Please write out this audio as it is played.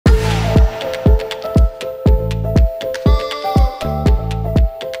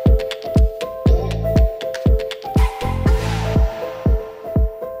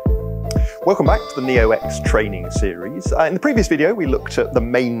Welcome back to the Neo X training series. In the previous video, we looked at the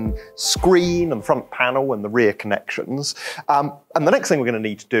main screen and the front panel and the rear connections. And the next thing we're going to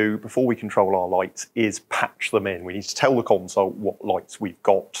need to do before we control our lights is patch them in. We need to tell the console what lights we've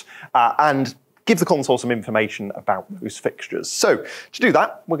got and give the console some information about those fixtures. So to do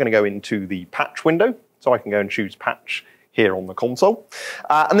that, we're going to go into the patch window. So I can go and choose patch here on the console.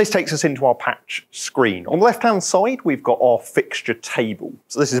 And this takes us into our patch screen. On the left-hand side, we've got our fixture table.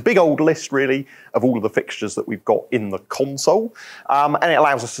 So this is a big old list, really, of all of the fixtures that we've got in the console. And it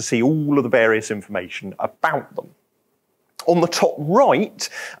allows us to see all of the various information about them. On the top right,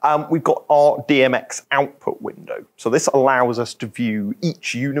 we've got our DMX output window. So this allows us to view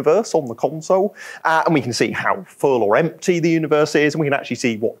each universe on the console, and we can see how full or empty the universe is, and we can actually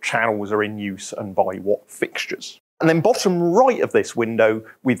see what channels are in use and by what fixtures. And then bottom right of this window,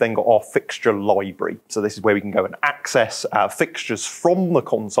 we've then got our fixture library. So this is where we can go and access fixtures from the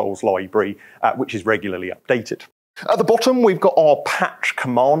console's library, which is regularly updated. At the bottom, we've got our patch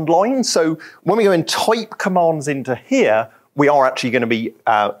command line. So when we go and type commands into here, we are actually going to be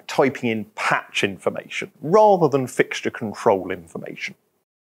typing in patch information rather than fixture control information.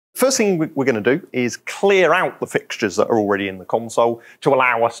 First thing we're going to do is clear out the fixtures that are already in the console to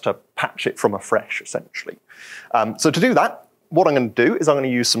allow us to patch it from afresh, essentially. So to do that, what I'm going to do is I'm going to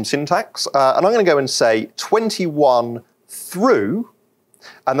use some syntax, and I'm going to go and say 21 through,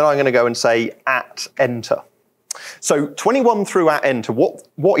 and then I'm going to go and say at enter. So 21 through at enter,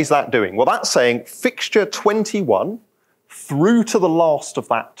 what is that doing? Well, that's saying fixture 21 through to the last of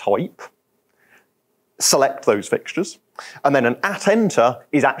that type, select those fixtures, and then an at enter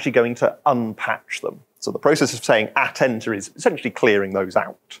is actually going to unpatch them. So the process of saying at enter is essentially clearing those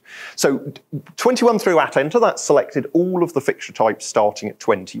out. So 21 through at enter, that's selected all of the fixture types starting at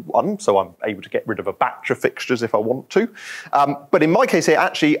 21. So I'm able to get rid of a batch of fixtures if I want to. But in my case here,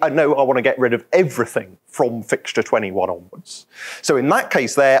 actually, I know I want to get rid of everything from fixture 21 onwards. So in that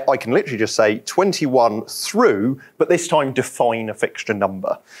case there, I can literally just say 21 through, but this time define a fixture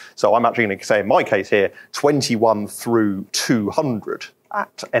number. So I'm actually going to say in my case here, 21 through 200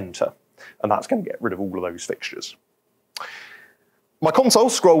 at enter. And that's going to get rid of all of those fixtures. My console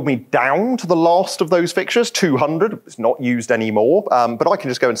scrolled me down to the last of those fixtures, 200. It's not used anymore, but I can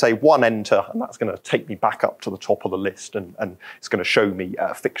just go and say 1 enter, and that's going to take me back up to the top of the list, and it's going to show me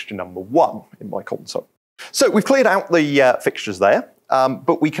fixture number 1 in my console. So we've cleared out the fixtures there,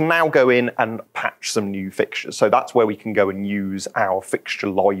 but we can now go in and patch some new fixtures. So that's where we can go and use our fixture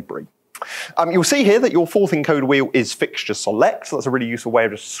library. You'll see here that your fourth encoder wheel is fixture select. So that's a really useful way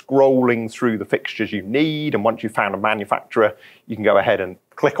of just scrolling through the fixtures you need. And once you've found a manufacturer, you can go ahead and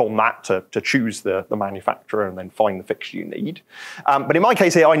click on that to choose the manufacturer and then find the fixture you need. But in my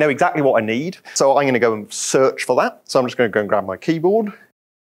case here, I know exactly what I need. So I'm going to go and search for that. So I'm just going to go and grab my keyboard.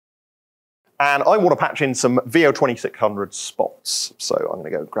 And I want to patch in some VO2600 spots. So I'm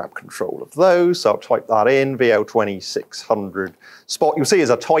going to go grab control of those. So I'll type that in, VO2600 spot. You'll see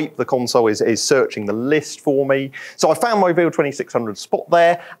as I type, the console is searching the list for me. So I found my VO2600 spot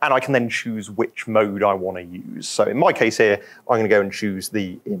there, and I can then choose which mode I want to use. So in my case here, I'm going to go and choose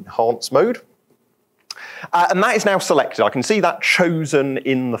the enhance mode. And that is now selected. I can see that chosen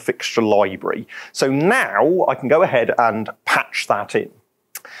in the fixture library. So now I can go ahead and patch that in.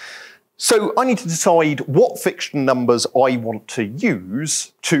 So I need to decide what fixture numbers I want to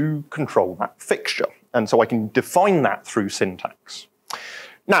use to control that fixture. And so I can define that through syntax.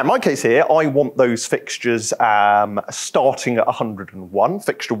 Now, in my case here, I want those fixtures starting at 101,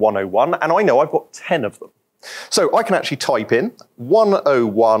 fixture 101, and I know I've got 10 of them. So I can actually type in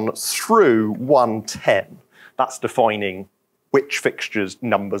 101 through 110. That's defining which fixtures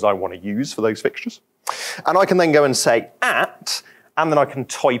numbers I want to use for those fixtures. And I can then go and say at, and then I can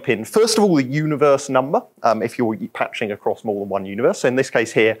type in, first of all, the universe number, if you're patching across more than one universe. So in this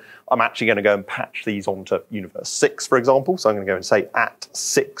case here, I'm actually going to go and patch these onto universe 6, for example. So I'm going to go and say at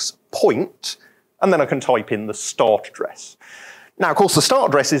 6 point, and then I can type in the start address. Now, of course, the start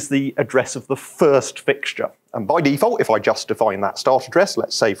address is the address of the first fixture. And by default, if I just define that start address,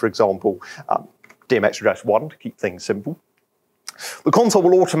 let's say, for example, DMX address 1, to keep things simple, the console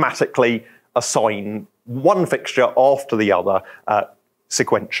will automatically assign one fixture after the other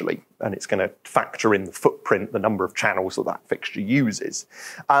sequentially, and it's going to factor in the footprint, the number of channels that that fixture uses.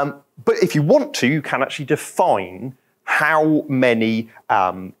 But if you want to, you can actually define how many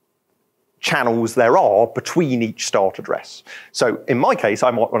channels there are between each start address. So in my case,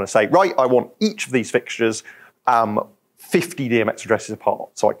 I might want to say, right, I want each of these fixtures 50 DMX addresses apart.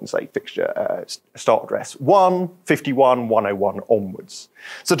 So I can say fixture start address 1, 51, 101 onwards.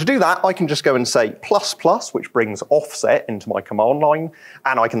 So to do that, I can just go and say ++, which brings offset into my command line,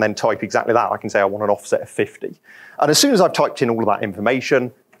 and I can then type exactly that. I can say I want an offset of 50. And as soon as I've typed in all of that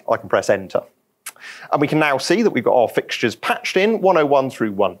information, I can press enter. And we can now see that we've got our fixtures patched in 101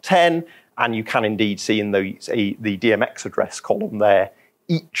 through 110, and you can indeed see in the DMX address column there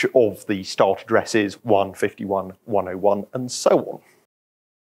each of the start addresses 1, 51, 101, and so on.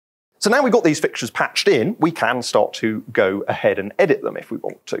 So now we've got these fixtures patched in, we can start to go ahead and edit them if we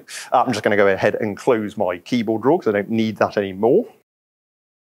want to. I'm just going to go ahead and close my keyboard drawer because I don't need that anymore.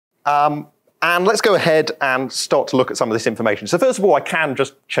 And let's go ahead and start to look at some of this information. So first of all, I can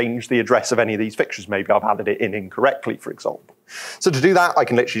just change the address of any of these fixtures. Maybe I've added it in incorrectly, for example. So to do that, I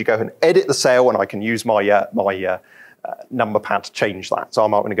can literally go and edit the cell, and I can use my number pad to change that. So I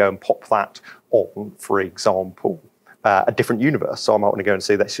might want to go and pop that on, for example, a different universe. So I might want to go and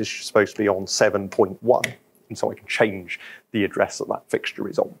say this is supposed to be on 7.1, and so I can change the address that that fixture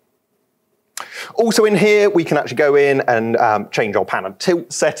is on. Also in here, we can actually go in and change our pan and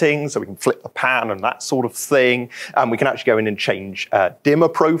tilt settings, so we can flip the pan and that sort of thing. We can actually go in and change dimmer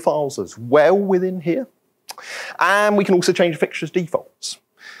profiles as well within here. And we can also change the fixture's defaults.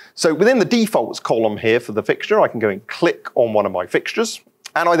 So within the defaults column here for the fixture, I can go and click on one of my fixtures,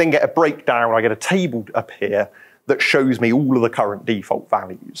 and I then get a breakdown, I get a table up here that shows me all of the current default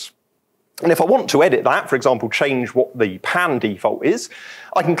values. And if I want to edit that, for example, change what the pan default is,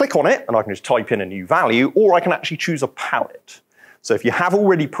 I can click on it and I can just type in a new value, or I can actually choose a palette. So if you have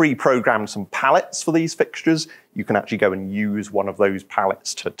already pre-programmed some palettes for these fixtures, you can actually go and use one of those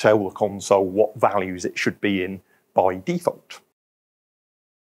palettes to tell the console what values it should be in by default.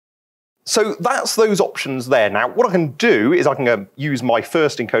 So that's those options there. Now, what I can do is I can go use my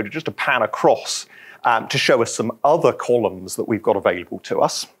first encoder just to pan across to show us some other columns that we've got available to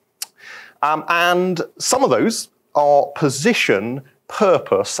us. And some of those are position,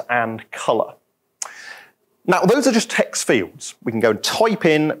 purpose, and color. Now, those are just text fields. We can go and type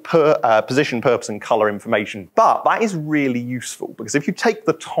in position, purpose, and color information, but that is really useful because if you take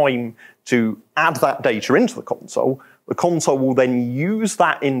the time to add that data into the console will then use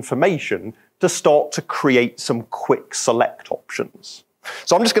that information to start to create some quick select options.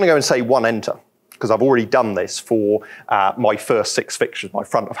 So I'm just going to go and say 1 enter, because I've already done this for my first 6 fixtures, my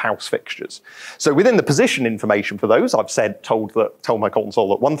front of house fixtures. So within the position information for those, I've told my console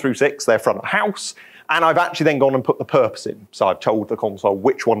that 1 through 6, they're front of house, and I've actually then gone and put the purpose in. So I've told the console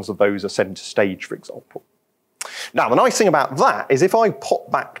which ones of those are center stage, for example. Now, the nice thing about that is if I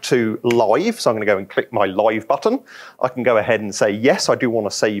pop back to live, so I'm going to go and click my live button, I can go ahead and say, yes, I do want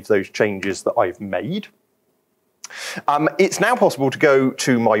to save those changes that I've made. It's now possible to go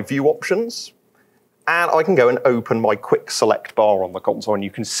to my view options, and I can go and open my quick select bar on the console. And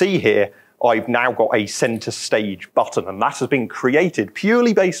you can see here, I've now got a center stage button, and that has been created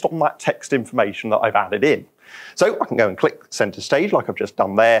purely based on that text information that I've added in. So I can go and click center stage like I've just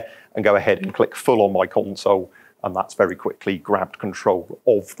done there, and go ahead and click full on my console, and that's very quickly grabbed control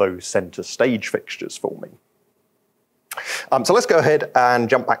of those center stage fixtures for me. So let's go ahead and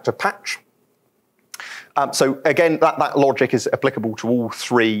jump back to patch. So again, that logic is applicable to all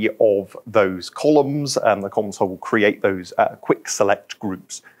 3 of those columns, and the console will create those quick select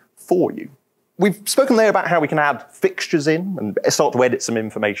groups for you. We've spoken there about how we can add fixtures in and start to edit some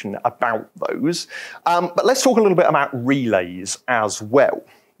information about those. But let's talk a little bit about relays as well.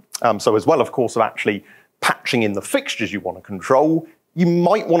 So as well, of course, of actually patching in the fixtures you want to control, you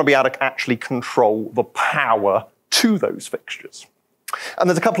might want to be able to actually control the power to those fixtures. And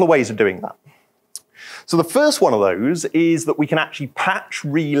there's a couple of ways of doing that. So the first one of those is that we can actually patch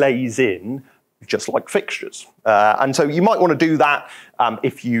relays in just like fixtures. And so you might want to do that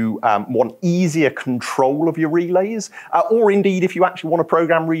if you want easier control of your relays, or indeed if you actually want to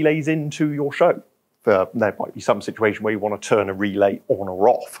program relays into your show. There might be some situation where you want to turn a relay on or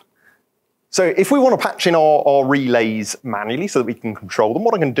off. So if we want to patch in our relays manually so that we can control them,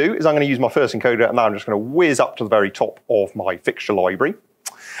 what I'm going to do is I'm going to use my first encoder, and now I'm just going to whiz up to the very top of my fixture library.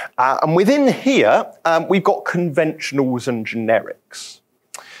 And within here, we've got conventionals and generics.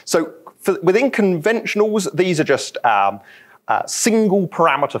 So within conventionals, these are just single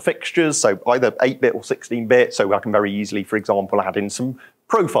parameter fixtures, so either 8-bit or 16-bit, so I can very easily, for example, add in some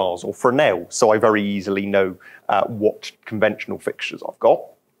profiles or Fresnel, so I very easily know what conventional fixtures I've got.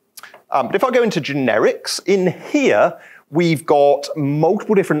 But if I go into generics, in here, we've got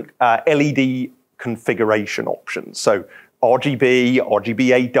multiple different LED configuration options. So RGB,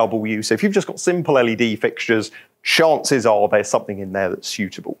 RGBAW. So if you've just got simple LED fixtures, chances are there's something in there that's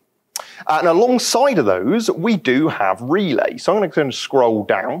suitable. And alongside of those, we do have relay. So I'm going to scroll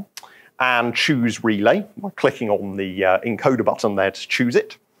down and choose relay by clicking on the encoder button there to choose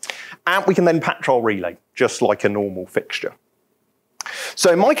it. And we can then patch our relay, just like a normal fixture.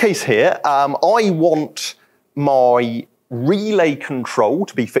 So in my case here, I want my relay control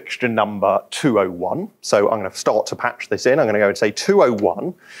to be fixture number 201. So I'm going to start to patch this in. I'm going to go and say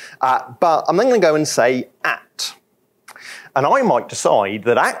 201, but I'm then going to go and say at. And I might decide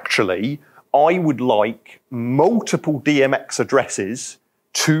that actually I would like multiple DMX addresses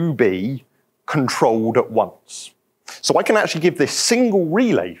to be controlled at once. So I can actually give this single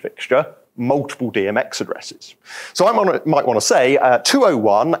relay fixture multiple DMX addresses. So I might want to say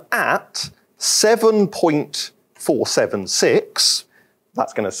 201 at 7.476.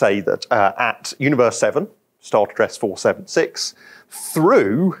 That's going to say that at universe 7, start address 476,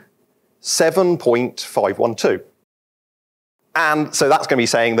 through 7.512. And so that's going to be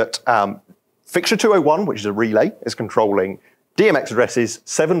saying that fixture 201, which is a relay, is controlling DMX addresses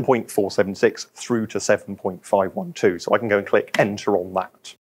 7.476 through to 7.512. So I can go and click enter on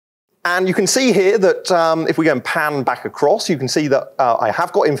that. And you can see here that if we go and pan back across, you can see that I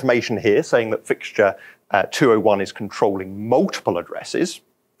have got information here saying that fixture 201 is controlling multiple addresses.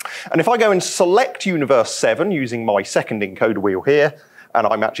 And if I go and select universe 7 using my second encoder wheel here, and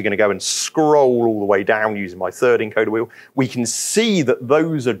I'm actually going to go and scroll all the way down using my third encoder wheel, we can see that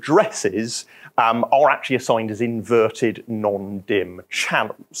those addresses are actually assigned as inverted non-dim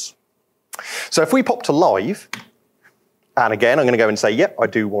channels. So if we pop to live, and again, I'm going to go and say, yep, I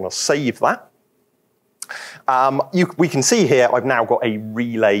do want to save that. We can see here I've now got a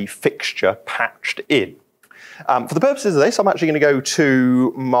relay fixture patched in. For the purposes of this, I'm actually going to go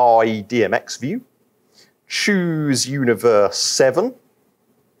to my DMX view, choose universe 7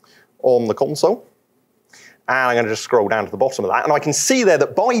 on the console, and I'm going to just scroll down to the bottom of that, and I can see there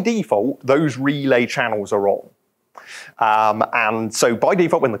that by default, those relay channels are on. And so by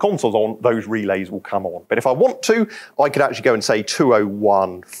default, when the console's on, those relays will come on. But if I want to, I could actually go and say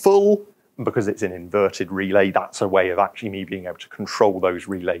 201 full, because it's an inverted relay. That's a way of actually me being able to control those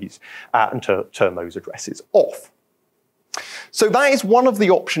relays and to turn those addresses off. So that is one of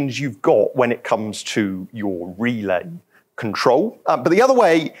the options you've got when it comes to your relay control. But the other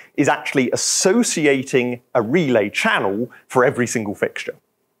way is actually associating a relay channel for every single fixture.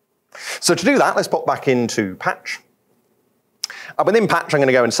 So to do that, let's pop back into patch. Within patch, I'm going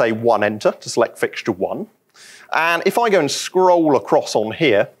to go and say 1 enter to select fixture 1. And if I go and scroll across on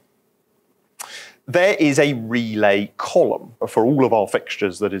here, there is a relay column for all of our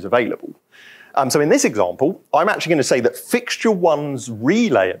fixtures that is available. So in this example, I'm actually going to say that fixture 1's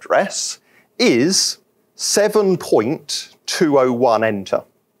relay address is 7.201 enter.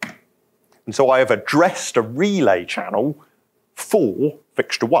 And so I have addressed a relay channel for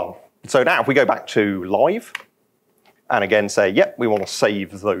fixture 1. So now if we go back to live, and again say, yep, we want to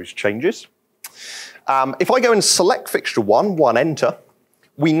save those changes. If I go and select fixture 1, 1 enter,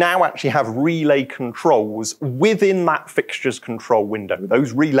 we now actually have relay controls within that fixture's control window.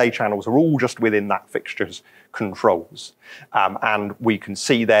 Those relay channels are all just within that fixture's controls. And we can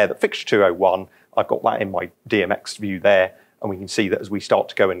see there that fixture 201, I've got that in my DMX view there, and we can see that as we start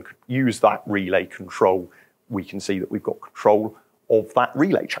to go and use that relay control, we can see that we've got control of that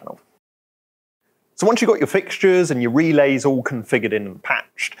relay channel. So once you've got your fixtures and your relays all configured in and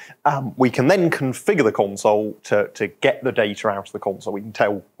patched, we can then configure the console to get the data out of the console. We can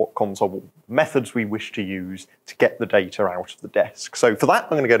tell what console methods we wish to use to get the data out of the desk. So for that,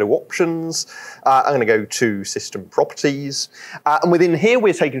 I'm going to go to Options, I'm going to go to System Properties, and within here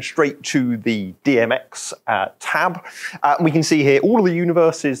we're taken straight to the DMX tab. And we can see here all of the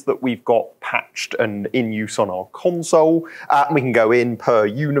universes that we've got patched and in use on our console. And we can go in per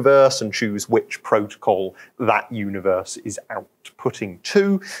universe and choose which protocol that universe is outputting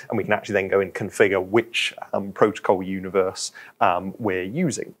to, and we can actually then go and configure which protocol universe we're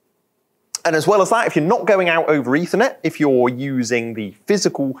using. And as well as that, if you're not going out over Ethernet, if you're using the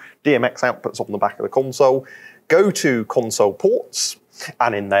physical DMX outputs on the back of the console, go to console ports,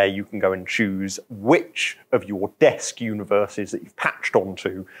 and in there you can go and choose which of your desk universes that you've patched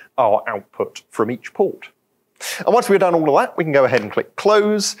onto are output from each port. And once we've done all of that, we can go ahead and click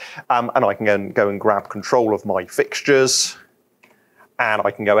close, and I can go and grab control of my fixtures, and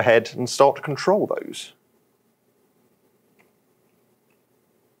I can go ahead and start to control those.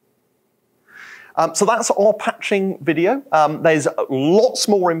 So that's our patching video. There's lots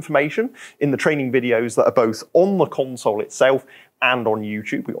more information in the training videos that are both on the console itself and on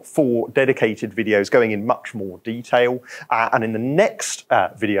YouTube. We've got 4 dedicated videos going in much more detail. And in the next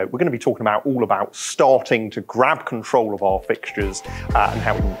video, we're going to be talking all about starting to grab control of our fixtures and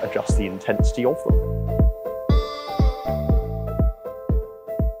how we can adjust the intensity of them.